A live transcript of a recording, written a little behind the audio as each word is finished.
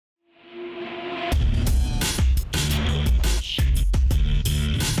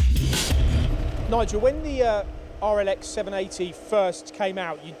Nigel, when the RLX 780 first came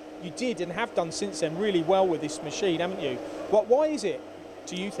out, you did and have done since then really well with this machine, haven't you? Why is it,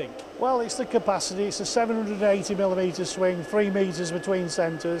 do you think? Well, it's the capacity. It's a 780mm swing, 3 metres between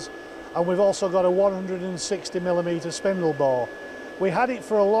centres, and we've also got a 160mm spindle bore. We had it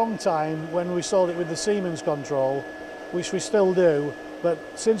for a long time when we sold it with the Siemens control, which we still do, but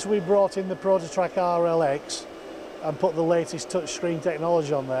since we brought in the Prototrack RLX and put the latest touchscreen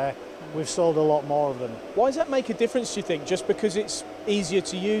technology on there, we've sold a lot more of them. Why does that make a difference, do you think? Just because it's easier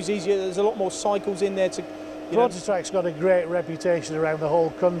to use, there's a lot more cycles in there to... Prototrack's got a great reputation around the whole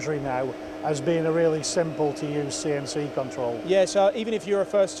country now as being a really simple to use CNC control. Yeah, so even if you're a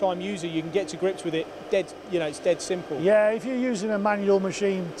first time user, you can get to grips with it it's dead simple. Yeah, if you're using a manual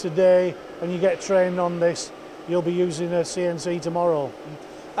machine today and you get trained on this, you'll be using a CNC tomorrow.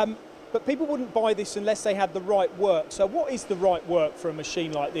 But people wouldn't buy this unless they had the right work. So what is the right work for a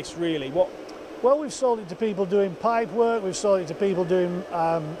machine like this, really? Well, we've sold it to people doing pipe work, we've sold it to people doing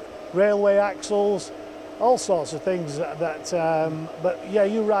railway axles, all sorts of things but yeah,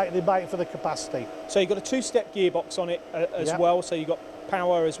 you're right, they buy it for the capacity. So you've got a two-step gearbox on it as well, so you've got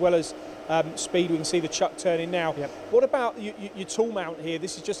power as well as speed. We can see the chuck turning now. Yep. What about your tool mount here?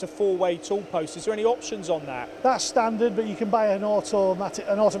 This is just a 4-way tool post. Is there any options on that? That's standard, but you can buy an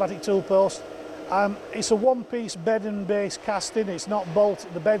automatic tool post. It's a one-piece bed and base casting. It's not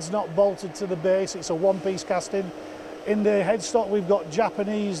bolted. The bed's not bolted to the base. It's a one-piece casting. In the headstock, we've got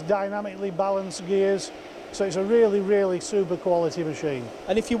Japanese dynamically balanced gears. So it's a really, really super quality machine.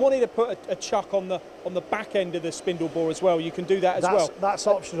 And if you wanted to put a chuck on the back end of the spindle bore as well, you can do that as well. That's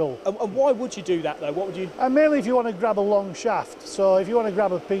optional. And why would you do that though? What would you? And mainly if you want to grab a long shaft. So if you want to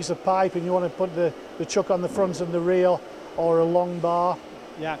grab a piece of pipe and you want to put the chuck on the front and the rear, or a long bar.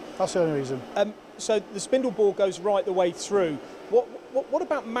 Yeah. That's the only reason. So the spindle bore goes right the way through. What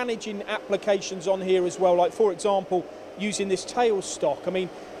about managing applications on here as well? Like for example, using this tail stock. I mean,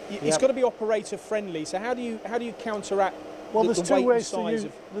 it's got to be operator friendly. So how do you counteract the weight and size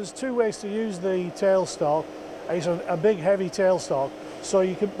of... There's two ways to use the tailstock. It's a big heavy tailstock, so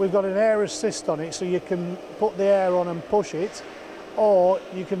we've got an air assist on it, so you can put the air on and push it, or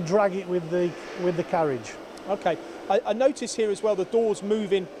you can drag it with the carriage. Okay, I notice here as well the doors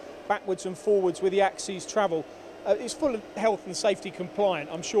moving backwards and forwards with the axes travel. It's full of health and safety compliant,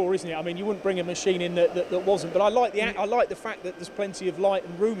 I'm sure, isn't it? I mean, you wouldn't bring a machine in that wasn't, but I like the fact that there's plenty of light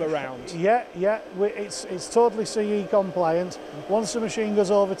and room around. Yeah, it's totally CE compliant. Once the machine goes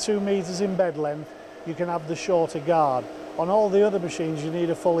over 2 meters in bed length, you can have the shorter guard. On all the other machines, you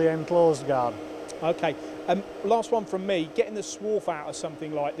need a fully enclosed guard. Okay, last one from me, getting the swarf out of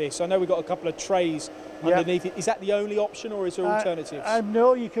something like this. I know we've got a couple of trays underneath it. Is that the only option, or is there alternatives?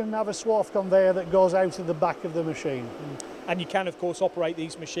 No, you can have a swarf conveyor that goes out of the back of the machine. And you can, of course, operate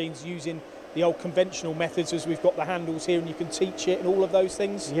these machines using the old conventional methods, as we've got the handles here, and you can teach it and all of those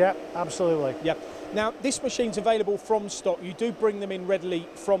things? Yeah, absolutely. Yeah. Now, this machine's available from stock. You do bring them in readily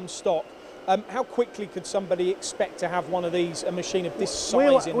from stock. How quickly could somebody expect to have one of these, a machine of this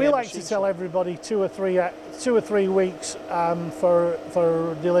size in their We like to tell everybody 2 or 3 weeks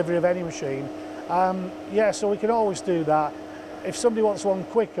for delivery of any machine. Yeah, so we can always do that. If somebody wants one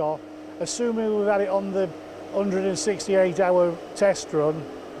quicker, assuming we've had it on the 168-hour test run,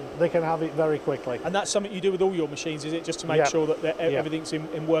 they can have it very quickly. And that's something you do with all your machines, is it? Just to make sure that everything's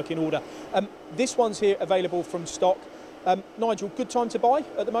in working order. This one's here available from stock. Nigel, good time to buy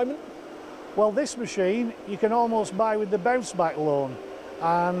at the moment? Well, this machine you can almost buy with the bounce back loan,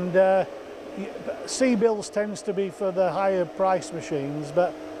 and C-bills tends to be for the higher price machines,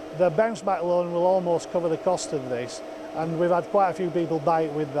 but the bounce back loan will almost cover the cost of this, and we've had quite a few people buy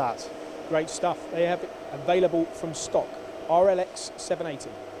it with that. Great stuff. They have it available from stock. RLX 780.